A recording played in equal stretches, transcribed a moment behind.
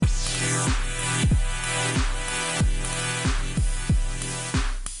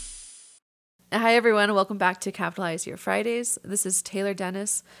Hi, everyone. Welcome back to Capitalize Your Fridays. This is Taylor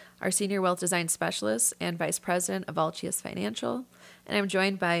Dennis, our Senior Wealth Design Specialist and Vice President of Altius Financial, and I'm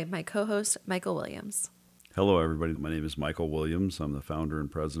joined by my co-host, Michael Williams. Hello, everybody. My name is Michael Williams. I'm the founder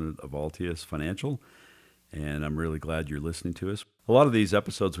and president of Altius Financial, and I'm really glad you're listening to us. A lot of these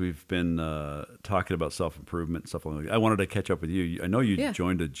episodes we've been talking about self-improvement and stuff like that. I wanted to catch up with you. I know you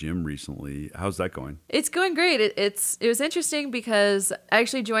joined a gym recently. How's that going? It's going great. It was interesting because I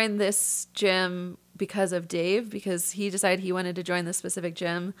actually joined this gym because of Dave, because he decided he wanted to join this specific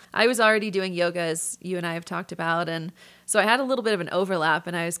gym. I was already doing yoga, as you and I have talked about, and so I had a little bit of an overlap,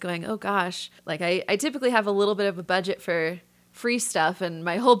 and I was going, oh gosh, like I typically have a little bit of a budget for free stuff, and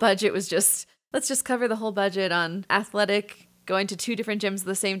my whole budget was just, let's just cover the whole budget on athletic, going to 2 different gyms at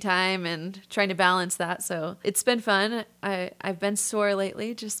the same time and trying to balance that. So it's been fun. I've been sore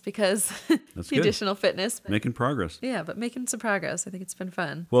lately just because the additional fitness. Making progress. Yeah, but making some progress. I think it's been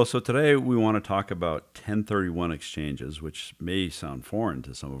fun. Well, so today we want to talk about 1031 exchanges, which may sound foreign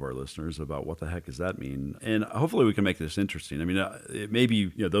to some of our listeners about what the heck does that mean. And hopefully we can make this interesting. I mean, it may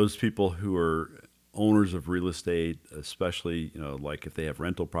be those people who are owners of real estate, especially, like if they have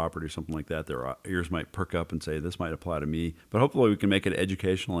rental property or something like that, their ears might perk up and say, this might apply to me. But hopefully we can make it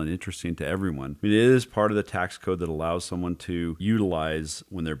educational and interesting to everyone. I mean, it is part of the tax code that allows someone to utilize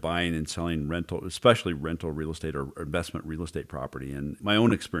when they're buying and selling rental, especially rental real estate or investment real estate property. And my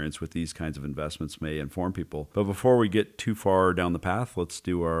own experience with these kinds of investments may inform people. But before we get too far down the path, let's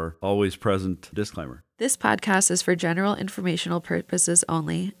do our always present disclaimer. This podcast is for general informational purposes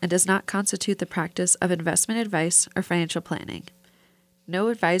only and does not constitute the practice of investment advice or financial planning. No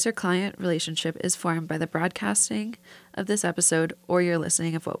advisor-client relationship is formed by the broadcasting of this episode or your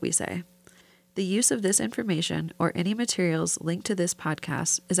listening of what we say. The use of this information or any materials linked to this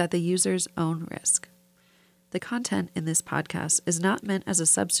podcast is at the user's own risk. The content in this podcast is not meant as a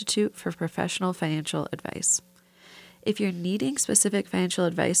substitute for professional financial advice. If you're needing specific financial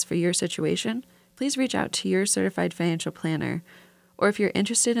advice for your situation, please reach out to your certified financial planner, or if you're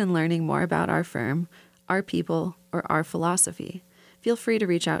interested in learning more about our firm, our people, or our philosophy, feel free to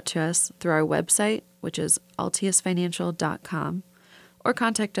reach out to us through our website, which is altiusfinancial.com, or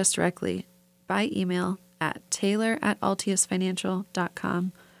contact us directly by email at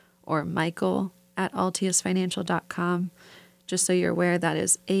taylor@altiusfinancial.com or michael@altiusfinancial.com. Just so you're aware, that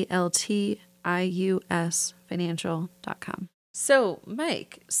is ALTIUS financial.com. So,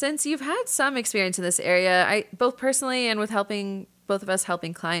 Mike, since you've had some experience in this area, both personally and with both of us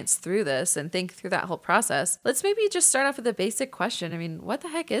helping clients through this and think through that whole process, let's maybe just start off with a basic question. I mean, what the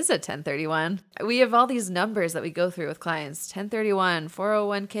heck is a 1031? We have all these numbers that we go through with clients: 1031,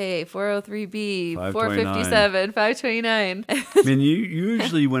 401k, 403b, 457, 529. I mean,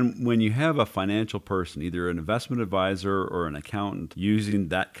 usually when you have a financial person, either an investment advisor or an accountant, using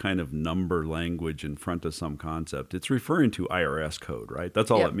that kind of number language in front of some concept, it's referring to IRS code, right?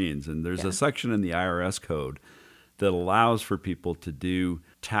 That's all it means. And there's a section in the IRS code that allows for people to do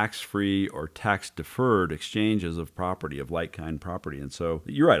tax-free or tax-deferred exchanges of property, of like-kind property. And so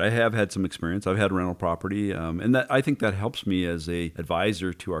you're right, I have had some experience. I've had rental property, and I think that helps me as a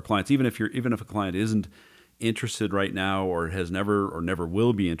advisor to our clients. Even if a client isn't interested right now or has never or never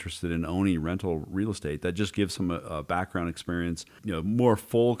will be interested in owning rental real estate, that just gives them a background experience, more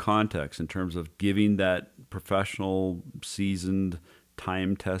full context in terms of giving that professional, seasoned,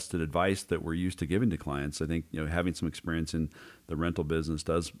 time-tested advice that we're used to giving to clients. I think having some experience in the rental business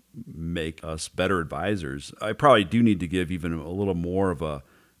does make us better advisors. I probably do need to give even a little more of a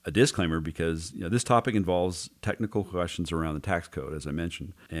disclaimer because this topic involves technical questions around the tax code, as I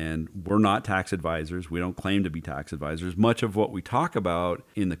mentioned, and we're not tax advisors. We don't claim to be tax advisors. Much of what we talk about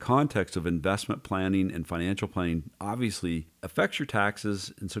in the context of investment planning and financial planning obviously affects your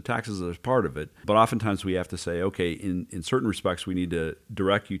taxes, and so taxes are part of it. But oftentimes we have to say, okay, in certain respects, we need to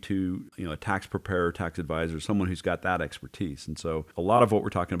direct you to a tax preparer, tax advisor, someone who's got that expertise. And so a lot of what we're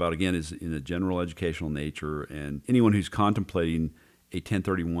talking about, again, is in a general educational nature, and anyone who's contemplating a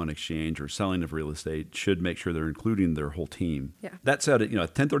 1031 exchange or selling of real estate should make sure they're including their whole team. Yeah. That said, a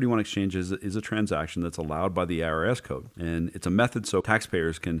 1031 exchange is a transaction that's allowed by the IRS code. And it's a method so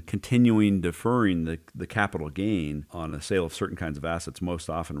taxpayers can continuing deferring the capital gain on a sale of certain kinds of assets, most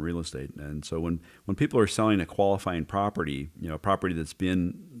often real estate. And so when people are selling a qualifying property, a property that's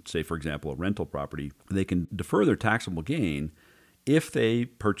been, say, for example, a rental property, they can defer their taxable gain if they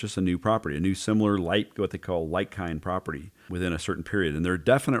purchase a new property, a new similar what they call like-kind property within a certain period. And there are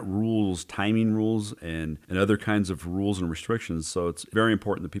definite rules, timing rules, and other kinds of rules and restrictions, so it's very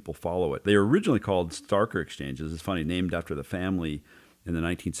important that people follow it. They were originally called Starker exchanges. It's funny, named after the family in the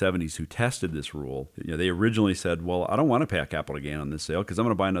 1970s who tested this rule. They originally said, well, I don't want to pay a capital gain on this sale because I'm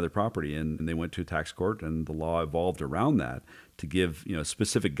going to buy another property. And they went to a tax court, and the law evolved around that to give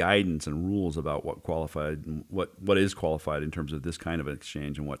specific guidance and rules about what qualified and what is qualified in terms of this kind of an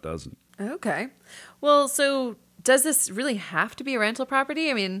exchange and what doesn't. Okay. Well, so does this really have to be a rental property?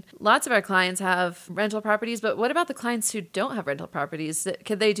 I mean, lots of our clients have rental properties, but what about the clients who don't have rental properties?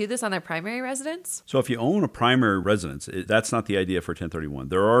 Could they do this on their primary residence? So if you own a primary residence, that's not the idea for 1031.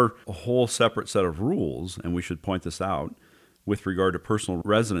 There are a whole separate set of rules, and we should point this out, with regard to personal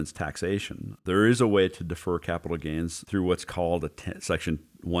residence taxation. There is a way to defer capital gains through what's called Section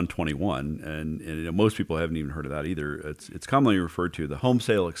 121, and most people haven't even heard of that either. It's commonly referred to the home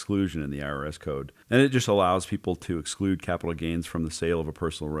sale exclusion in the IRS code, and it just allows people to exclude capital gains from the sale of a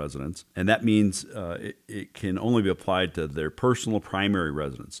personal residence, and that means it can only be applied to their personal primary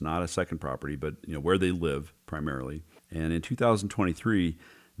residence, not a second property, but where they live primarily. And in 2023,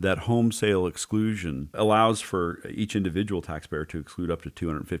 that home sale exclusion allows for each individual taxpayer to exclude up to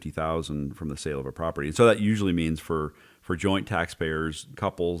 $250,000 from the sale of a property. And so that usually means for joint taxpayers,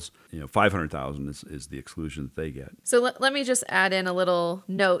 couples, $500,000 is the exclusion that they get. So let me just add in a little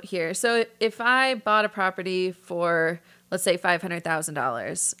note here. So if I bought a property for, let's say,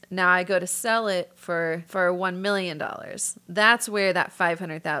 $500,000, now I go to sell it for $1 million. That's where that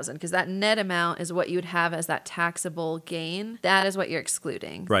 $500,000, because that net amount is what you would have as that taxable gain. That is what you're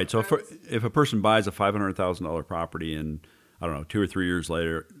excluding. Right. So if a person buys a $500,000 property and, 2 or 3 years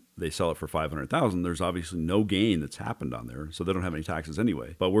later, they sell it for $500,000, there's obviously no gain that's happened on there, so they don't have any taxes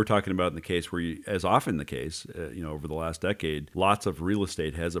anyway. But we're talking about in the case where, as often the case, over the last decade, lots of real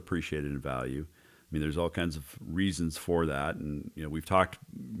estate has appreciated in value. I mean, there's all kinds of reasons for that, and we've talked,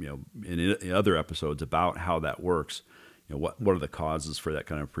 in other episodes about how that works. What are the causes for that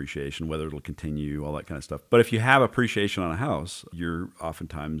kind of appreciation, whether it'll continue, all that kind of stuff. But if you have appreciation on a house, you're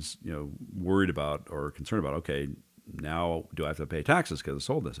oftentimes worried about or concerned about, okay, now do I have to pay taxes because I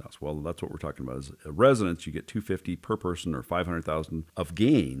sold this house? Well, that's what we're talking about. As a residence, you get $250,000 per person or $500,000 of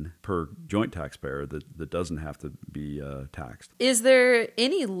gain per joint taxpayer that doesn't have to be taxed. Is there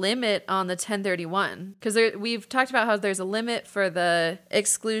any limit on the 1031? Because we've talked about how there's a limit for the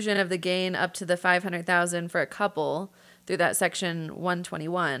exclusion of the gain up to the $500,000 for a couple through that Section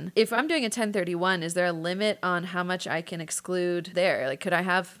 121. If I'm doing a 1031, is there a limit on how much I can exclude there? Like, could I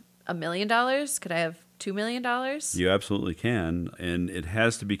have $1 million? Could I have $2 million? You absolutely can, and it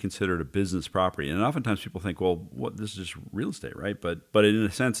has to be considered a business property. And oftentimes people think, well, this is just real estate, right? But in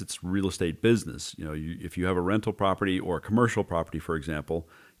a sense, it's real estate business. If you have a rental property or a commercial property, for example,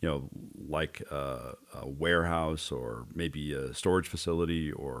 like a warehouse or maybe a storage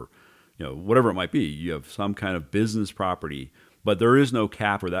facility or whatever it might be, you have some kind of business property. But there is no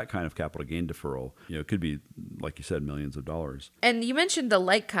cap for that kind of capital gain deferral. It could be, like you said, millions of dollars. And you mentioned the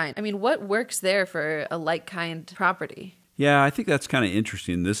like kind. I mean, what works there for a like kind property? Yeah, I think that's kind of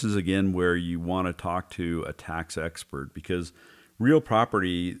interesting. This is, again, where you want to talk to a tax expert, because real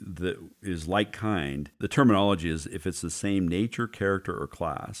property that is like kind, the terminology is if it's the same nature, character, or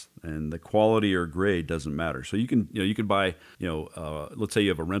class, and the quality or grade doesn't matter. So you can buy, let's say you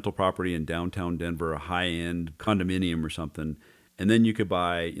have a rental property in downtown Denver, a high-end condominium or something, and then you could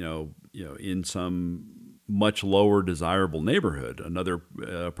buy, in some much lower desirable neighborhood, another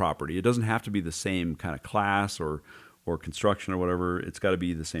property. It doesn't have to be the same kind of class or construction or whatever. It's got to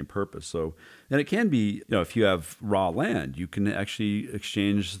be the same purpose. So, and it can be, if you have raw land, you can actually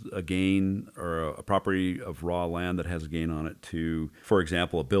exchange a gain or a property of raw land that has a gain on it to, for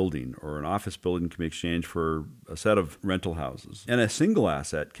example, a building or an office building can be exchanged for a set of rental houses. And a single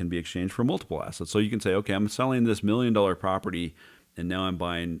asset can be exchanged for multiple assets. So you can say, okay, I'm selling this $1 million property, and now I'm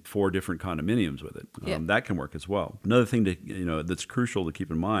buying 4 different condominiums with it. Yeah. That can work as well. Another thing that's crucial to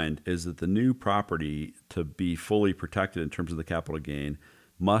keep in mind is that the new property, to be fully protected in terms of the capital gain,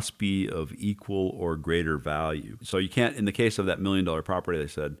 must be of equal or greater value. So you can't, in the case of that $1 million property, they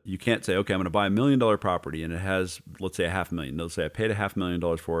said, you can't say, okay, I'm going to buy $1 million property and it has, let's say, $500,000. Let's say I paid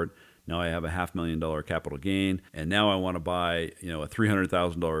 $500,000 for it. Now I have a $500,000 capital gain, and now I want to buy, a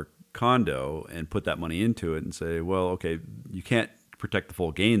 $300,000 condo and put that money into it and say, well, okay, you can't protect the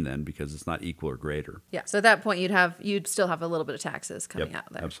full gain then because it's not equal or greater. Yeah. So at that point, you'd still have a little bit of taxes coming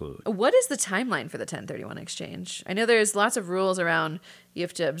out there. Absolutely. What is the timeline for the 1031 exchange? I know there's lots of rules around You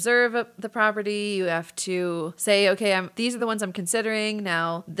have to observe the property. You have to say, okay, these are the ones I'm considering.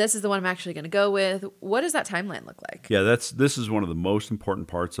 Now, this is the one I'm actually going to go with. What does that timeline look like? Yeah, this is one of the most important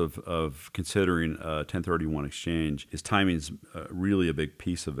parts of considering a 1031 exchange. Is timing is really a big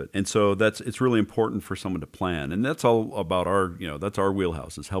piece of it, and so it's really important for someone to plan, and that's all about that's our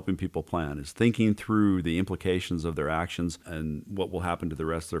wheelhouse, is helping people plan, is thinking through the implications of their actions and what will happen to the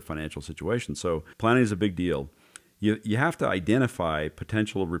rest of their financial situation. So planning is a big deal. You have to identify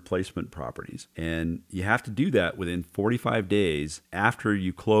potential replacement properties, and you have to do that within 45 days after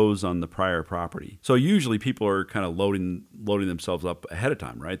you close on the prior property. So usually people are kind of loading themselves up ahead of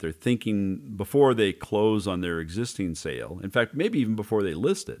time, right? They're thinking before they close on their existing sale. In fact, maybe even before they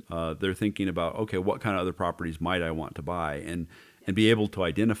list it, they're thinking about, okay, what kind of other properties might I want to buy? And be able to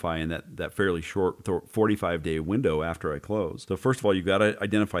identify in that fairly short 45-day window after I close. So first of all, you've got to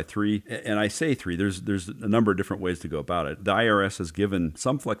identify three, and I say three, there's a number of different ways to go about it. The IRS has given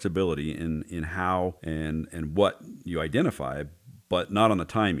some flexibility in how and what you identify, but not on the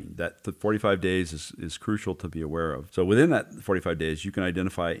timing. That the 45 days is crucial to be aware of. So within that 45 days, you can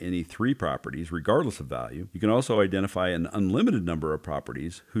identify any three properties, regardless of value. You can also identify an unlimited number of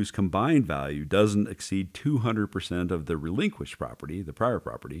properties whose combined value doesn't exceed 200% of the relinquished property, the prior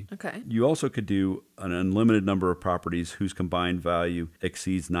property. Okay. You also could do an unlimited number of properties whose combined value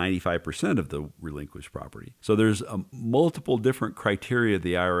exceeds 95% of the relinquished property. So there's multiple different criteria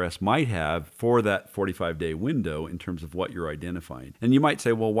the IRS might have for that 45-day window in terms of what you're identifying. And you might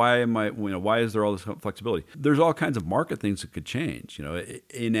say, well, why is there all this flexibility? There's all kinds of market things that could change.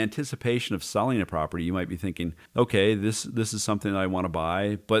 In anticipation of selling a property, you might be thinking, okay, this is something that I want to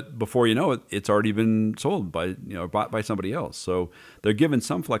buy, but before you know it, it's already been sold bought by somebody else. So they're given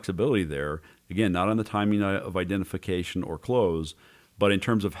some flexibility there. Again, not on the timing of identification or close, but in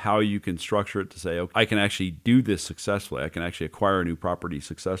terms of how you can structure it to say, okay, I can actually do this successfully. I can actually acquire a new property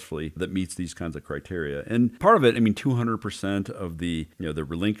successfully that meets these kinds of criteria. And part of it, 200% of the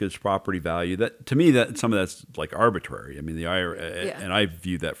relinquished property value. That to me, that some of that's like arbitrary. The IRS, and I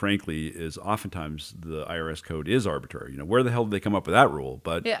view that frankly is oftentimes the IRS code is arbitrary. Where the hell did they come up with that rule?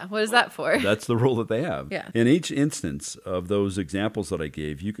 But yeah, what is that for? That's the rule that they have. Yeah. In each instance of those examples that I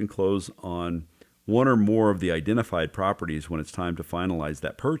gave, you can close on one or more of the identified properties when it's time to finalize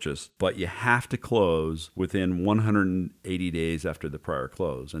that purchase, but you have to close within 180 days after the prior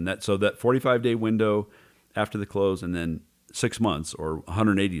close. And that 45-day window after the close, and then 6 months or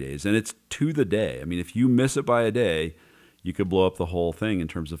 180 days. And it's to the day. If you miss it by a day, you could blow up the whole thing in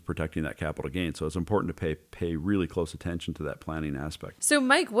terms of protecting that capital gain. So it's important to pay really close attention to that planning aspect. So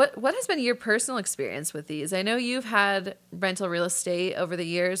Mike, what has been your personal experience with these? I know you've had rental real estate over the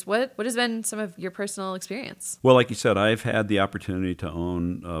years. What has been some of your personal experience? Well, like you said, I've had the opportunity to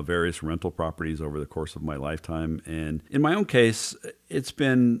own various rental properties over the course of my lifetime. And in my own case, it's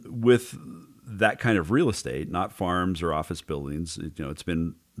been with that kind of real estate, not farms or office buildings. It's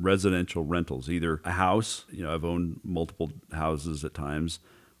been residential rentals, either a house, I've owned multiple houses at times,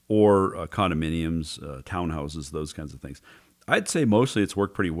 or condominiums, townhouses, those kinds of things. I'd say mostly it's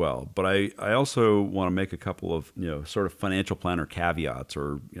worked pretty well, but I also want to make a couple of, sort of financial planner caveats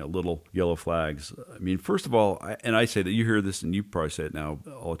or, little yellow flags. First of all, I say that you hear this and you probably say it now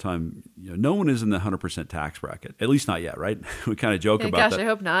all the time, no one is in the 100% tax bracket, at least not yet, right? We kind of joke about that. Gosh, I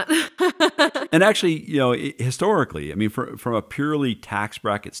hope not. And actually, historically, from a purely tax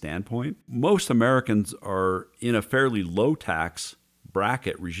bracket standpoint, most Americans are in a fairly low tax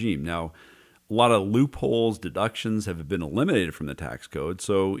bracket regime. Now, a lot of loopholes, deductions have been eliminated from the tax code.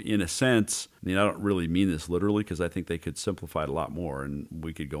 So in a sense, I don't really mean this literally because I think they could simplify it a lot more. And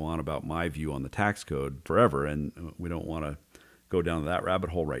we could go on about my view on the tax code forever. And we don't want to go down that rabbit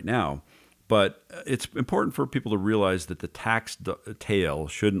hole right now. But it's important for people to realize that the tax tail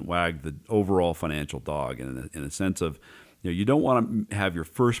shouldn't wag the overall financial dog in a sense of, you don't want to have your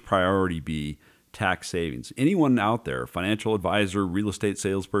first priority be tax savings. Anyone out there, financial advisor, real estate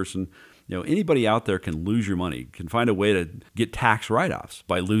salesperson, anybody out there can lose your money, can find a way to get tax write-offs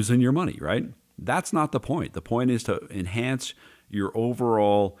by losing your money, right? That's not the point. The point is to enhance your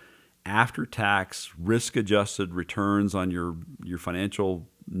overall after-tax risk-adjusted returns on your financial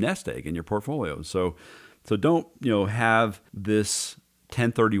nest egg in your portfolio. So don't, have this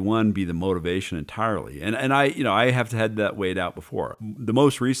 1031 be the motivation entirely. And I have had that weighed out before. The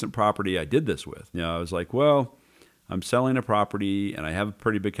most recent property I did this with, I was like, well, I'm selling a property and I have a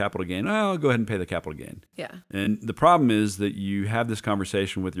pretty big capital gain. I'll go ahead and pay the capital gain. Yeah. And the problem is that you have this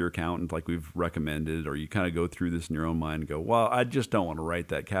conversation with your accountant like we've recommended, or you kind of go through this in your own mind and go, well, I just don't want to write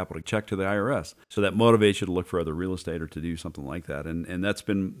that capital check to the IRS. So that motivates you to look for other real estate or to do something like that. And that's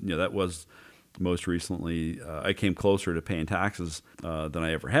been, that was most recently, I came closer to paying taxes than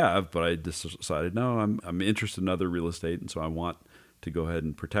I ever have, but I just decided, no, I'm interested in other real estate, and so I want to go ahead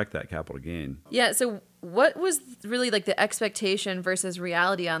and protect that capital gain. Yeah. So what was really like the expectation versus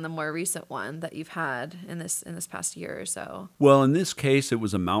reality on the more recent one that you've had in this past year or so? Well, in this case, it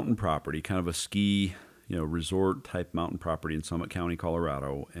was a mountain property, kind of a ski, resort type mountain property in Summit County,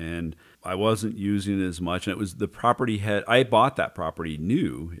 Colorado. And I wasn't using it as much. And it was the property I bought that property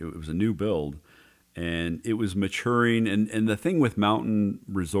new. It was a new build and it was maturing. And the thing with mountain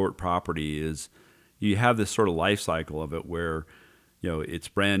resort property is you have this sort of life cycle of it where it's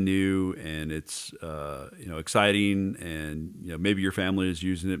brand new and it's, exciting and, maybe your family is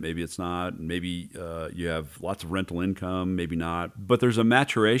using it, maybe it's not, and maybe you have lots of rental income, maybe not. But there's a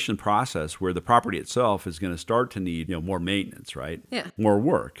maturation process where the property itself is going to start to need, more maintenance, right? Yeah. More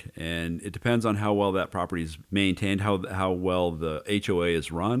work. And it depends on how well that property is maintained, how well the HOA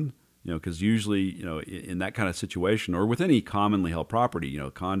is run. Because usually, in that kind of situation or with any commonly held property,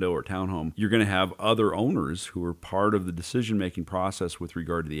 condo or townhome, you're going to have other owners who are part of the decision-making process with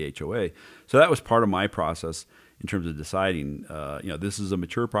regard to the HOA. So that was part of my process in terms of deciding, this is a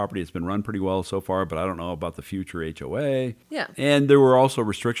mature property. It's been run pretty well so far, but I don't know about the future HOA. Yeah. And there were also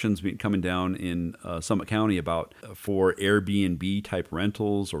restrictions coming down in Summit County about for Airbnb type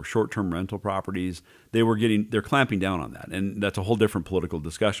rentals or short-term rental properties. They're clamping down on that. And that's a whole different political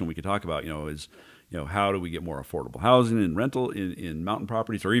discussion we could talk about, how do we get more affordable housing and rental in mountain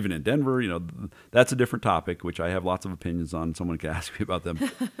properties or even in Denver? That's a different topic, which I have lots of opinions on. Someone can ask me about them.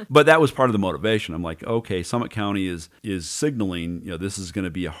 But that was part of the motivation. I'm like, okay, Summit County is signaling, this is going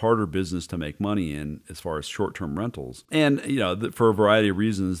to be a harder business to make money in as far as short-term rentals. And, for a variety of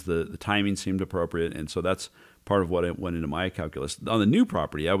reasons, the timing seemed appropriate. And so that's part of what went into my calculus. On the new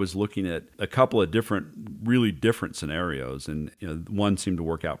property, I was looking at a couple of really different scenarios, and one seemed to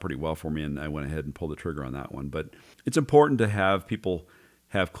work out pretty well for me, and I went ahead and pulled the trigger on that one. But it's important to have people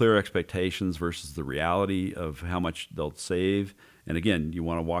have clear expectations versus the reality of how much they'll save. And again, you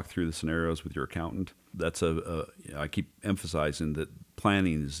want to walk through the scenarios with your accountant. That's I keep emphasizing that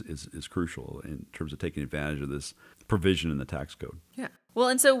planning is crucial in terms of taking advantage of this provision in the tax code. Yeah. Well,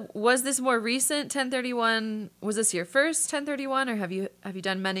 and so was this more recent 1031? Was this your first 1031, or have you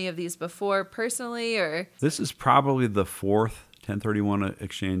done many of these before personally? Or this is probably the fourth 1031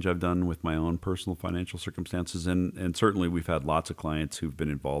 exchange I've done with my own personal financial circumstances, and certainly we've had lots of clients who've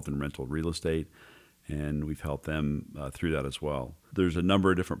been involved in rental real estate, and we've helped them through that as well. There's a number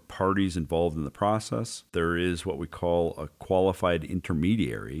of different parties involved in the process. There is what we call a qualified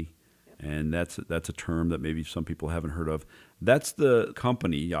intermediary. And that's a term that maybe some people haven't heard of. That's the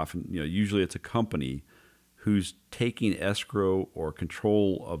company, often, usually it's a company who's taking escrow or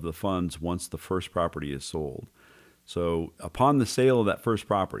control of the funds once the first property is sold. So upon the sale of that first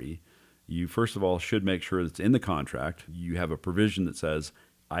property, you first of all should make sure it's in the contract. You have a provision that says,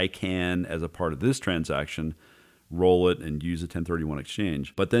 I can, as a part of this transaction, roll it and use a 1031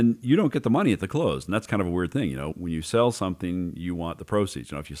 exchange. But then you don't get the money at the close. And that's kind of a weird thing. When you sell something, you want the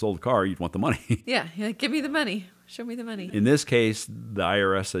proceeds. If you sold a car, you'd want the money. Yeah, give me the money. Show me the money. In this case, the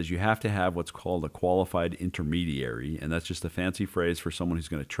IRS says you have to have what's called a qualified intermediary. And that's just a fancy phrase for someone who's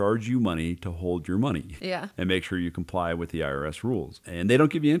going to charge you money to hold your money. Yeah. And make sure you comply with the IRS rules. And they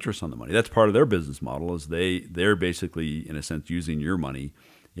don't give you interest on the money. That's part of their business model is they're basically, in a sense, using your money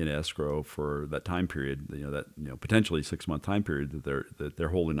in escrow for that time period, potentially 6-month time period that they're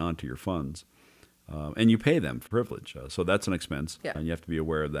holding on to your funds. And you pay them for privilege. So that's an expense, and you have to be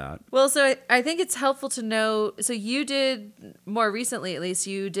aware of that. Well, so I think it's helpful to know, so you did, more recently at least,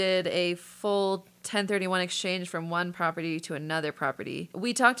 you did a full 1031 exchange from one property to another property.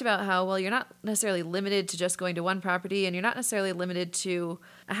 We talked about how, well, you're not necessarily limited to just going to one property, and you're not necessarily limited to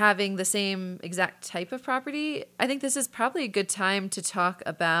having the same exact type of property. I think this is probably a good time to talk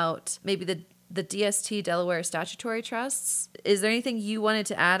about maybe the DST Delaware statutory trusts. Is there anything you wanted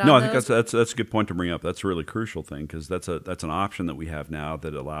to add on No, I those? think that's a good point to bring up. That's a really crucial thing because that's an option that we have now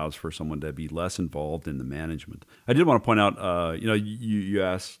that allows for someone to be less involved in the management. I did want to point out, you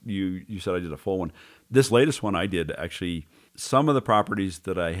asked, you said I did a full one. This latest one I did actually, some of the properties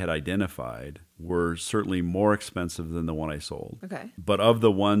that I had identified were certainly more expensive than the one I sold. Okay. But of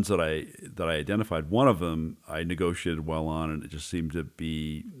the ones that I identified, one of them I negotiated well on, and it just seemed to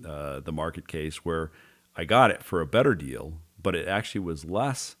be the market case where I got it for a better deal, but it actually was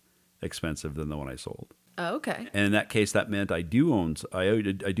less expensive than the one I sold. Oh, okay. And in that case, that meant I do own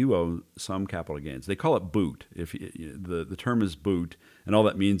some capital gains. They call it boot. If the term is boot, and all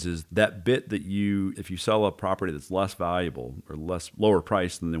that means is that bit that if you sell a property that's less valuable or lower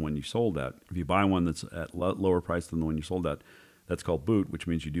price than the one you sold at, if you buy one that's at lower price than the one you sold at, That's called boot, which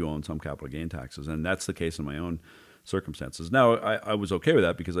means you do own some capital gain taxes. And that's the case in my own circumstances. Now, I was okay with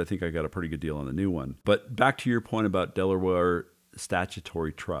that because I think I got a pretty good deal on the new one. But back to your point about Delaware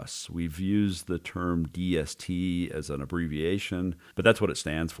statutory trusts. We've used the term DST as an abbreviation, but that's what it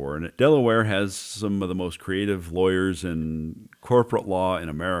stands for. And Delaware has some of the most creative lawyers in corporate law in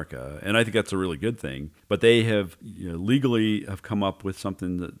America, and I think that's a really good thing. But they have legally have come up with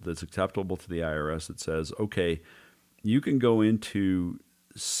something that's acceptable to the IRS that says, okay, you can go into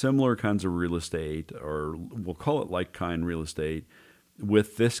similar kinds of real estate, or we'll call it like-kind real estate,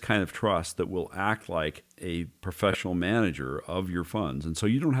 with this kind of trust that will act like a professional manager of your funds. And so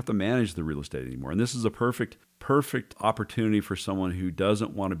you don't have to manage the real estate anymore. And this is a perfect opportunity for someone who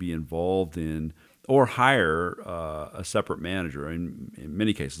doesn't want to be involved in or hire a separate manager. In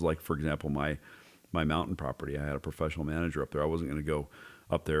many cases, like, for example, my mountain property, I had a professional manager up there. I wasn't going to go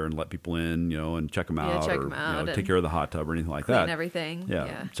up there and let people in, and check them out, or take care of the hot tub or anything like that. Everything.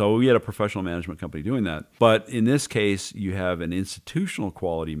 Yeah. So we had a professional management company doing that. But in this case, you have an institutional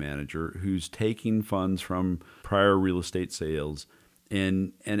quality manager who's taking funds from prior real estate sales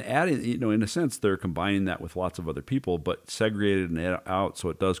and adding, in a sense, they're combining that with lots of other people, but segregated it out so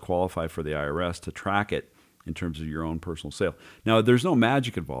it does qualify for the IRS to track it in terms of your own personal sale. Now, there's no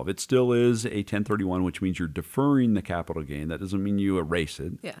magic involved. It still is a 1031, which means you're deferring the capital gain. That doesn't mean you erase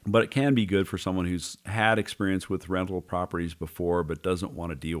it. Yeah. But it can be good for someone who's had experience with rental properties before but doesn't want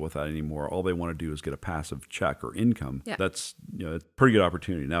to deal with that anymore. All they want to do is get a passive check or income. Yeah. That's a pretty good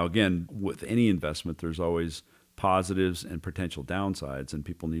opportunity. Now, again, with any investment, there's always positives and potential downsides, and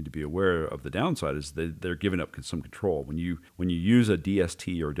people need to be aware of the downside is that they're giving up some control. When you use a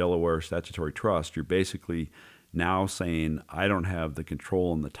DST or Delaware statutory trust, you're basically now saying, I don't have the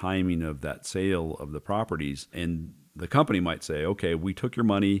control and the timing of that sale of the properties. And the company might say, okay, we took your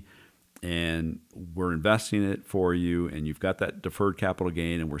money and we're investing it for you, and you've got that deferred capital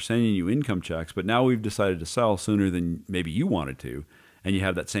gain, and we're sending you income checks, but now we've decided to sell sooner than maybe you wanted to. And you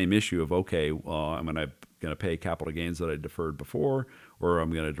have that same issue of, okay, well, I'm going to pay capital gains that I deferred before, or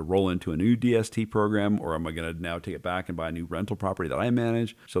I'm going to roll into a new DST program, or am I going to now take it back and buy a new rental property that I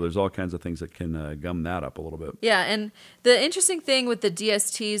manage? So there's all kinds of things that can gum that up a little bit. Yeah, and the interesting thing with the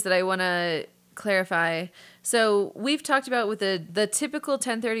DSTs that I want to clarify, so we've talked about with the typical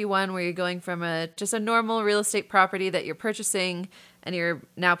 1031 where you're going from just a normal real estate property that you're purchasing, and you're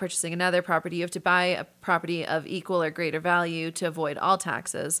now purchasing another property. You have to buy a property of equal or greater value to avoid all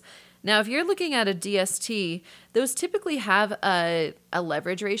taxes. Now, if you're looking at a DST, those typically have a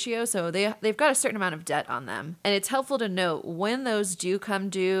leverage ratio, so they've got a certain amount of debt on them. And it's helpful to note when those do come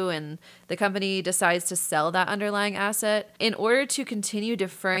due and the company decides to sell that underlying asset, in order to continue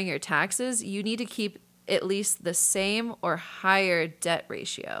deferring your taxes, you need to keep at least the same or higher debt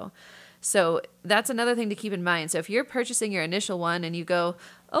ratio. So that's another thing to keep in mind. So if you're purchasing your initial one and you go,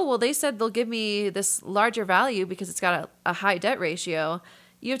 oh, well, they said they'll give me this larger value because it's got a high debt ratio,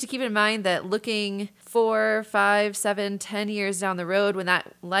 you have to keep in mind that looking 4, 5, 7, 10 years down the road, when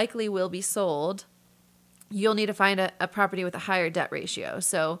that likely will be sold, you'll need to find a property with a higher debt ratio.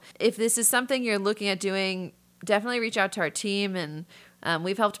 So if this is something you're looking at doing, definitely reach out to our team. And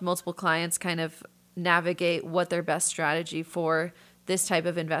we've helped multiple clients kind of navigate what their best strategy for this type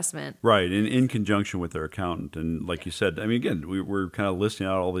of investment. Right, in conjunction with their accountant. And like you said, I mean, again, we're kind of listing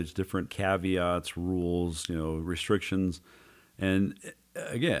out all these different caveats, rules, restrictions. And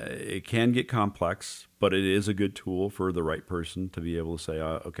again, it can get complex, but it is a good tool for the right person to be able to say,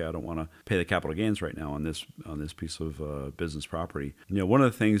 okay, I don't want to pay the capital gains right now on this piece of business property. One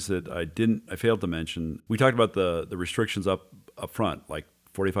of the things that I failed to mention, we talked about the restrictions up front, like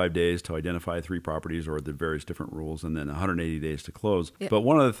 45 days to identify 3 properties or the various different rules, and then 180 days to close. Yeah. But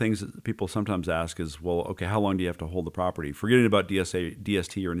one of the things that people sometimes ask is, well, okay, how long do you have to hold the property? Forgetting about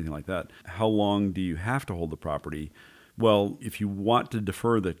DST or anything like that. How long do you have to hold the property? Well, if you want to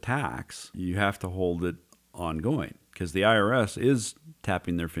defer the tax, you have to hold it ongoing, because the IRS is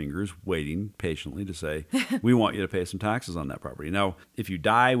tapping their fingers, waiting patiently to say, we want you to pay some taxes on that property. Now, if you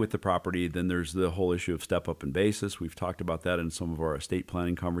die with the property, then there's the whole issue of step up in basis. We've talked about that in some of our estate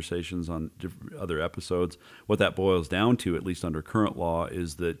planning conversations on other episodes. What that boils down to, at least under current law,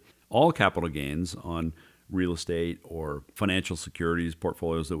 is that all capital gains on real estate or financial securities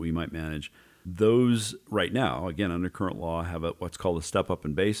portfolios that we might manage, those right now, again, under current law, have what's called a step up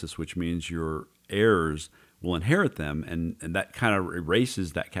in basis, which means your heirs will inherit them, and that kind of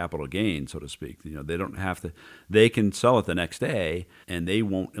erases that capital gain, so to speak. They don't have to, they can sell it the next day, and they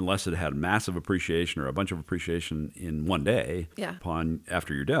won't, unless it had massive appreciation or a bunch of appreciation in one day, yeah,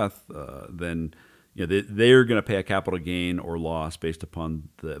 after your death, then they're going to pay a capital gain or loss based upon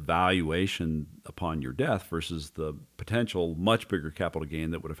the valuation upon your death versus the potential much bigger capital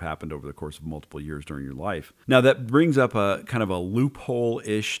gain that would have happened over the course of multiple years during your life. Now, that brings up a kind of a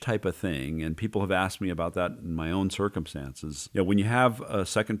loophole-ish type of thing, and people have asked me about that in my own circumstances. When you have a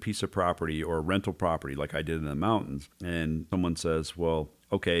second piece of property or a rental property like I did in the mountains, and someone says, well,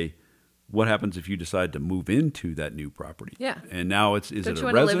 okay, what happens if you decide to move into that new property? Yeah. And now is Don't it you a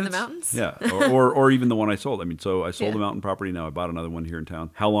want residence? to live in the mountains? Yeah. Or even the one I sold. I mean, so I sold Yeah. the mountain property. Now I bought another one here in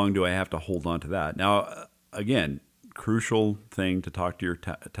town. How long do I have to hold on to that? Now, again, crucial thing to talk to your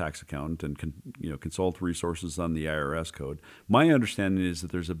tax accountant and consult resources on the IRS code. My understanding is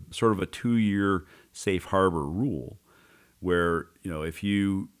that there's a sort of a 2-year safe harbor rule where, if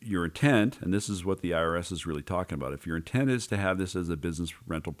your intent, and this is what the IRS is really talking about, if your intent is to have this as a business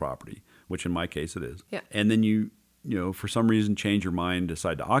rental property, which in my case it is, yeah. and then you for some reason change your mind,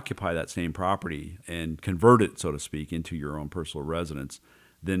 decide to occupy that same property and convert it, so to speak, into your own personal residence,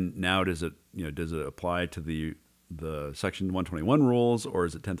 then now does it apply to the Section 121 rules, or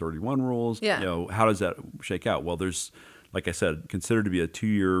is it 1031 rules? Yeah. How does that shake out? Well, there's, like I said, considered to be a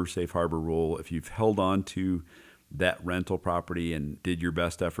 2-year safe harbor rule. If you've held on to that rental property and did your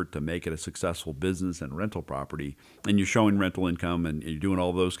best effort to make it a successful business and rental property, and you're showing rental income and you're doing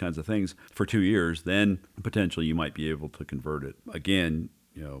all those kinds of things for 2 years, then potentially you might be able to convert it. Again,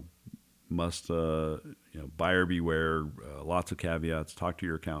 must buyer beware, lots of caveats, talk to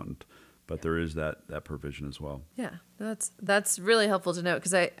your accountant, but there is that provision as well. Yeah, that's really helpful to note,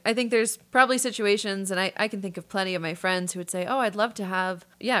 because I think there's probably situations, and I can think of plenty of my friends who would say, oh, I'd love to have,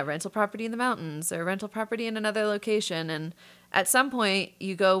 rental property in the mountains or rental property in another location. And at some point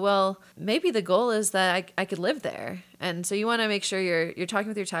you go, well, maybe the goal is that I could live there. And so you want to make sure you're talking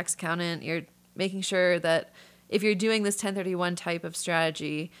with your tax accountant, you're making sure that if you're doing this 1031 type of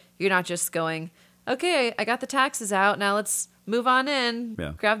strategy, you're not just going, okay, I got the taxes out, now let's move on in,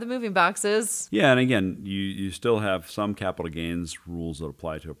 grab the moving boxes. Yeah, and again, you still have some capital gains rules that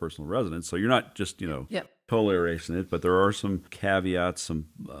apply to a personal residence. So you're not just, totally erasing it, but there are some caveats, some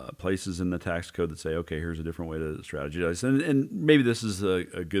places in the tax code that say, okay, here's a different way to strategize. And maybe this is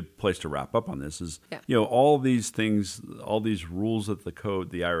a good place to wrap up on this is, all these things, all these rules that the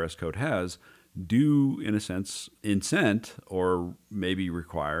IRS code has, do, in a sense, incent or maybe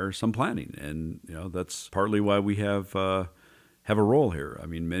require some planning. And, that's partly why we have a role here. I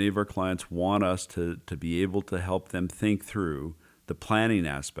mean, many of our clients want us to be able to help them think through the planning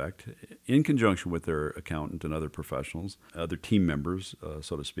aspect in conjunction with their accountant and other professionals, other team members,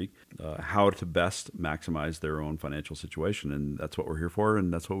 so to speak, how to best maximize their own financial situation. And that's what we're here for,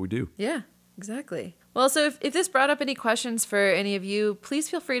 and that's what we do. Yeah. Exactly. Well, so if this brought up any questions for any of you, please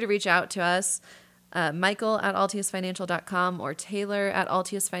feel free to reach out to us, Michael@altiusfinancial.com or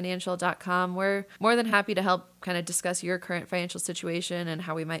Taylor@altiusfinancial.com. We're more than happy to help kind of discuss your current financial situation and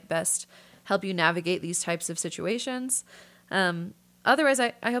how we might best help you navigate these types of situations. Otherwise,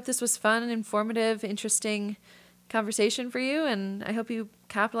 I hope this was fun and informative, interesting conversation for you, and I hope you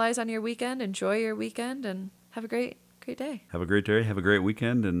capitalize on your weekend, enjoy your weekend, and have a great day. Have a great day. Have a great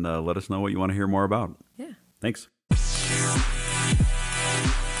weekend, and let us know what you want to hear more about. Yeah. Thanks.